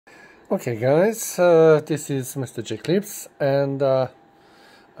Okay guys, this is Mr. Jclips, and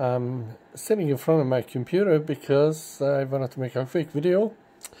I'm sitting in front of my computer because I wanted to make a quick video.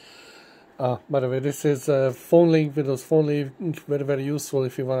 By the way, this is phone link, Windows Phone Link, very useful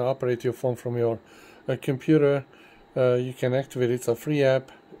if you want to operate your phone from your computer. You can activate it. It's a free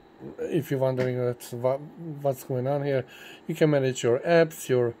app. If you're wondering what's going on here, you can manage your apps,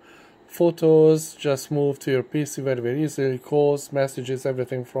 your photos, just move to your PC very easily, calls, messages,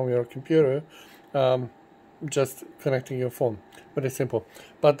 everything from your computer, just connecting your phone. Very simple.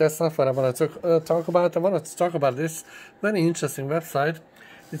 But that's not what I want to talk about. I want to talk about this very interesting website.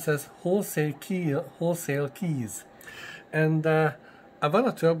 It says Wholesale Keys, and I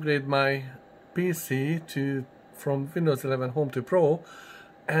wanted to upgrade my PC from Windows 11 Home to Pro,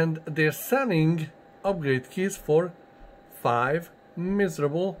 and they're selling upgrade keys for $5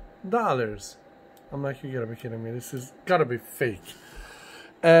 miserable. I'm like, you gotta be kidding me, this is gotta be fake.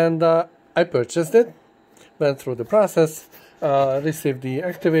 And I purchased it, went through the process, received the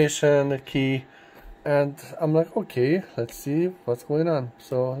activation key, and I'm like, okay, let's see what's going on.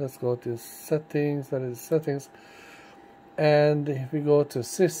 So let's go to settings, that is settings, and if we go to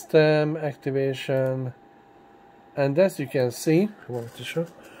system activation, and as you can see, I wanted to show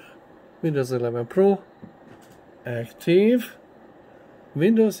Windows 11 Pro active.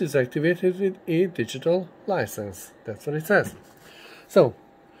 Windows is activated with a digital license. That's what it says. So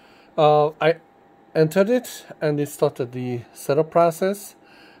I entered it, and it started the setup process.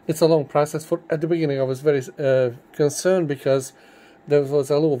 It's a long process. At the beginning I was very concerned because there was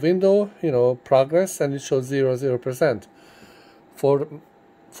a little window, progress, and it showed 0% for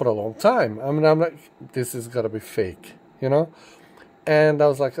a long time. I mean, I'm like, this is gotta be fake, and I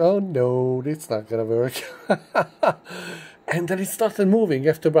was like, oh no, it's not gonna work. And then it started moving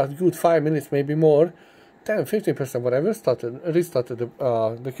after about a good 5 minutes, maybe more, 10-15%, whatever. Restarted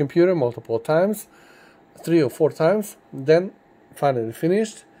the computer multiple times, 3 or 4 times, then finally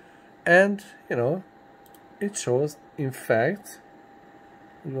finished. And it shows, in fact,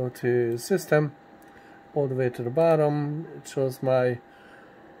 you go to system, all the way to the bottom, it shows my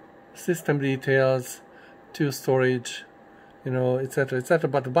system details, to storage, etc., etc.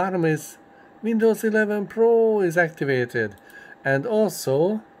 But the bottom is Windows 11 Pro is activated, and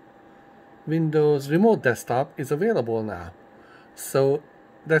also Windows Remote Desktop is available now. So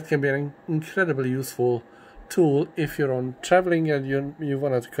that can be an incredibly useful tool if you're on traveling and you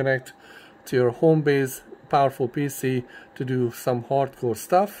want to connect to your home base powerful PC to do some hardcore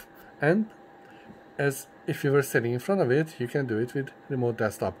stuff, and as if you were sitting in front of it, you can do it with Remote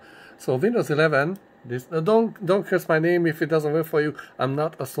Desktop. So Windows 11, don't curse my name if it doesn't work for you. I'm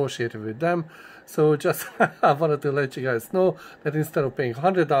not associated with them. So just I wanted to let you guys know that instead of paying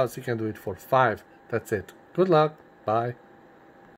 $100, you can do it for $5. That's it. Good luck. Bye.